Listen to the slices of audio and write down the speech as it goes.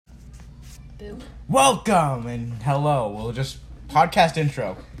Boo. Welcome and hello. We'll just podcast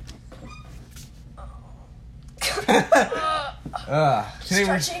intro.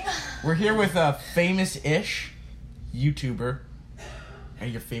 Today we're here with a famous-ish YouTuber. Are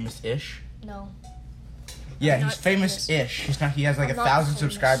you famous-ish? No. Yeah, I'm he's not famous-ish. He's not. He has like I'm not 1,000 famous.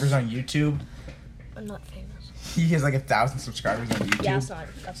 subscribers on YouTube. I'm not famous. He has like 1,000 subscribers on YouTube. Yeah,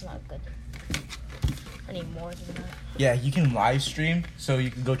 that's not good. I need more than that. Yeah, you can live stream, so you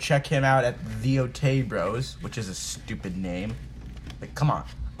can go check him out at the Otay Bros, which is a stupid name. Like, come on,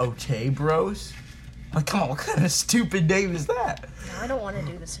 Otay Bros? Like, come on, what kind of stupid name is that? No, I don't want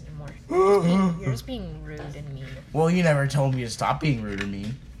to do this anymore. You're just being rude and mean. Well, you never told me to stop being rude or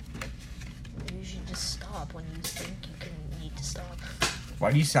mean. You should just stop when you think you need to stop.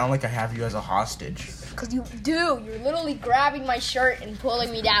 Why do you sound like I have you as a hostage? Because you do. You're literally grabbing my shirt and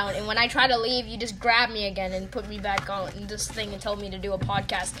pulling me down. And when I try to leave, you just grab me again and put me back on this thing and tell me to do a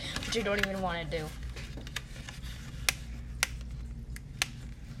podcast, which I don't even want to do.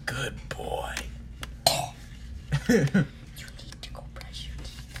 Good boy. You need to go brush your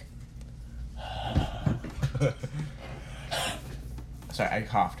teeth. Sorry, I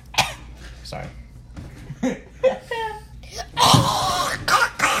coughed. Sorry.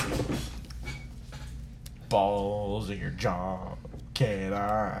 Balls in your jaw. Can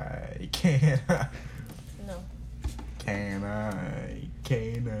I? No. Can I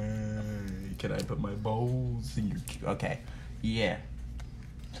put my balls in your... Okay. Yeah.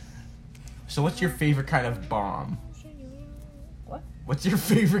 So what's your favorite kind of bomb? What? What's your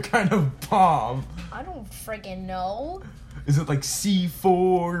favorite kind of bomb? I don't friggin' know. Is it like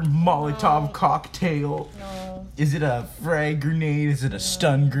C4, Molotov No. cocktail? No. Is it a frag grenade? Is it a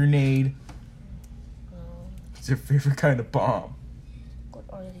stun grenade? No. What's your favorite kind of bomb? What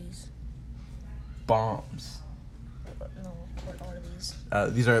are these? Bombs. No, what are these?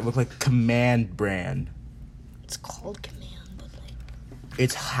 These look like Command brand. It's called Command, but like...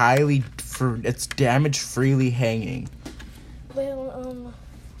 It's it's damage freely hanging. Well,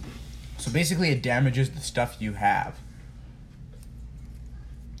 So basically it damages the stuff you have.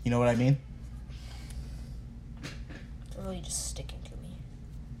 You know what I mean? They're really just sticking to me.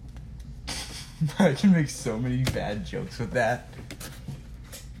 I can make so many bad jokes with that.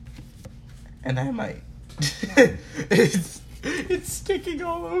 And I might. it's sticking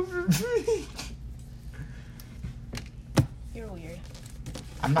all over me. You're weird.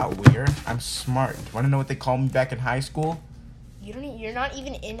 I'm not weird. I'm smart. Want to know what they called me back in high school? You're not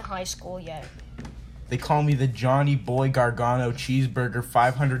even in high school yet. They call me the Johnny Boy Gargano Cheeseburger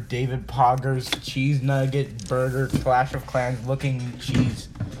 500 David Poggers Cheese Nugget Burger Clash of Clans looking cheese.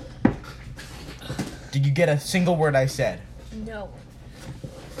 Did you get a single word I said? No.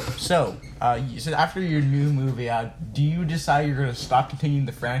 So after your new movie out, do you decide you're going to stop continuing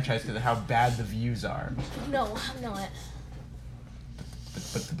the franchise because of how bad the views are? No, I'm not.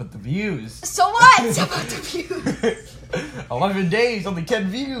 But the views. So what? It's about the views. 11 days, only 10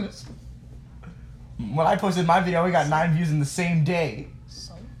 views. When I posted my video, we got 9 views in the same day.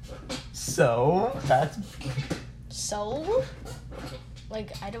 So, that's... So?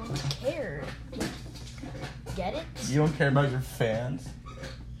 Like, I don't care. Get it? You don't care about your fans?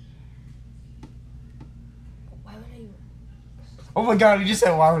 Why would I... Oh my god, you just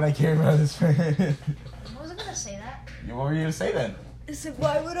said, why would I care about his fans? I wasn't gonna say that. What were you going to say then? I said,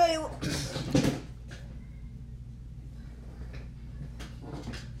 why would I...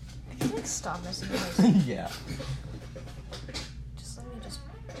 Could you, like, stop messing with my... Yeah. Just let me just...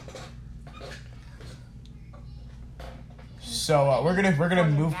 So, we're gonna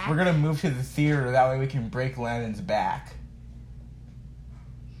move to the theater, that way we can break Landon's back.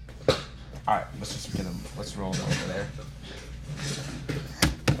 Alright, let's roll him over there.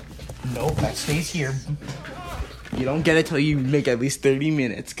 Nope, that stays here. You don't get it till you make at least 30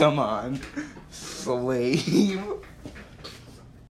 minutes. Come on. Slave.